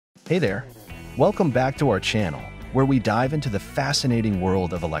Hey there! Welcome back to our channel, where we dive into the fascinating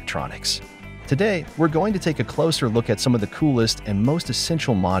world of electronics. Today, we're going to take a closer look at some of the coolest and most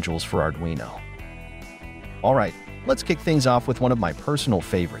essential modules for Arduino. Alright, let's kick things off with one of my personal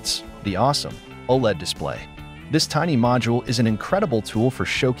favorites, the awesome OLED Display. This tiny module is an incredible tool for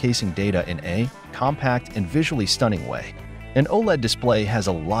showcasing data in a compact and visually stunning way. An OLED display has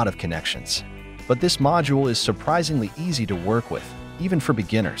a lot of connections, but this module is surprisingly easy to work with, even for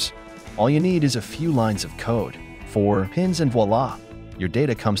beginners. All you need is a few lines of code, 4 pins, and voila, your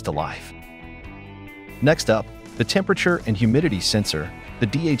data comes to life. Next up, the temperature and humidity sensor, the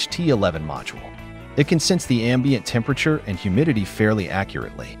DHT11 module. It can sense the ambient temperature and humidity fairly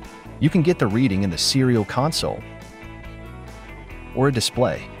accurately. You can get the reading in the serial console or a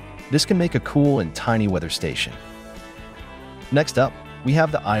display. This can make a cool and tiny weather station. Next up, we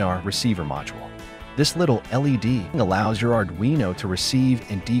have the IR receiver module. This little LED allows your Arduino to receive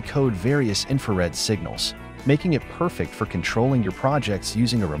and decode various infrared signals, making it perfect for controlling your projects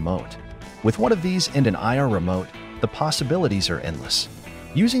using a remote. With one of these and an IR remote, the possibilities are endless.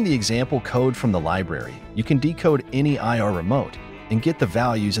 Using the example code from the library, you can decode any IR remote and get the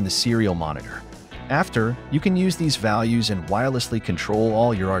values in the serial monitor. After, you can use these values and wirelessly control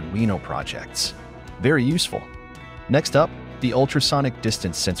all your Arduino projects. Very useful. Next up, the ultrasonic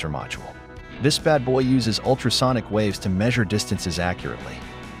distance sensor module. This bad boy uses ultrasonic waves to measure distances accurately.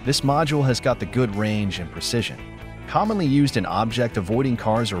 This module has got the good range and precision. Commonly used in object-avoiding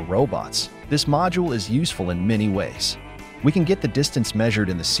cars or robots, this module is useful in many ways. We can get the distance measured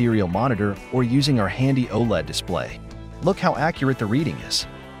in the serial monitor or using our handy OLED display. Look how accurate the reading is.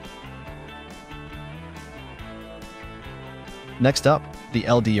 Next up, the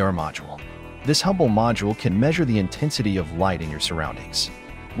LDR module. This humble module can measure the intensity of light in your surroundings.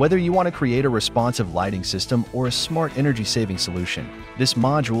 Whether you want to create a responsive lighting system or a smart energy-saving solution, this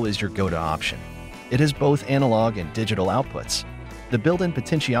module is your go-to option. It has both analog and digital outputs. The built-in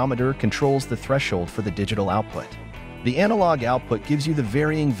potentiometer controls the threshold for the digital output. The analog output gives you the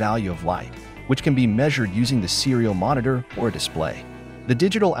varying value of light, which can be measured using the serial monitor or a display. The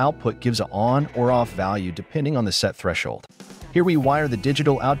digital output gives an on or off value depending on the set threshold. Here we wire the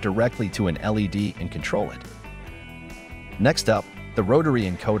digital out directly to an LED and control it. Next up, the Rotary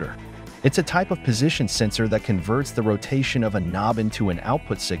Encoder. It's a type of position sensor that converts the rotation of a knob into an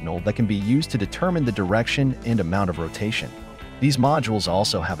output signal that can be used to determine the direction and amount of rotation. These modules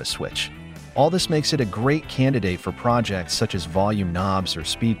also have a switch. All this makes it a great candidate for projects such as volume knobs or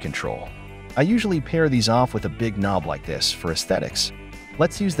speed control. I usually pair these off with a big knob like this for aesthetics.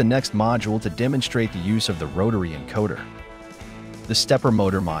 Let's use the next module to demonstrate the use of the Rotary Encoder. The stepper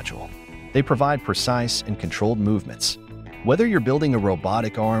motor module. They provide precise and controlled movements. Whether you're building a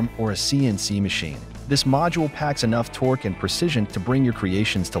robotic arm or a CNC machine, this module packs enough torque and precision to bring your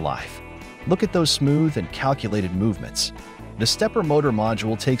creations to life. Look at those smooth and calculated movements. The stepper motor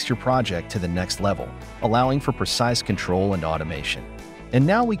module takes your project to the next level, allowing for precise control and automation. And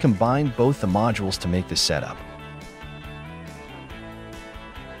now we combine both the modules to make this setup.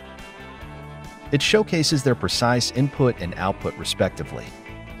 It showcases their precise input and output respectively.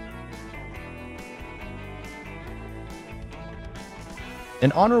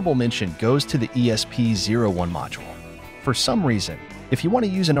 An honorable mention goes to the ESP01 module. For some reason, if you want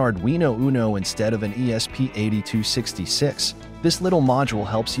to use an Arduino Uno instead of an ESP8266, this little module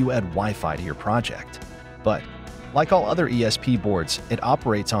helps you add Wi-Fi to your project. But, like all other ESP boards, it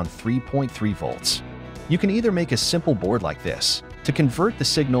operates on 3.3 volts. You can either make a simple board like this to convert the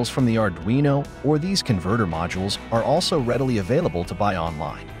signals from the Arduino, or these converter modules are also readily available to buy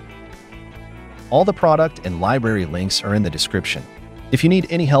online. All the product and library links are in the description. If you need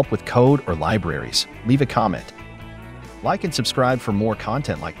any help with code or libraries, leave a comment. Like and subscribe for more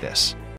content like this.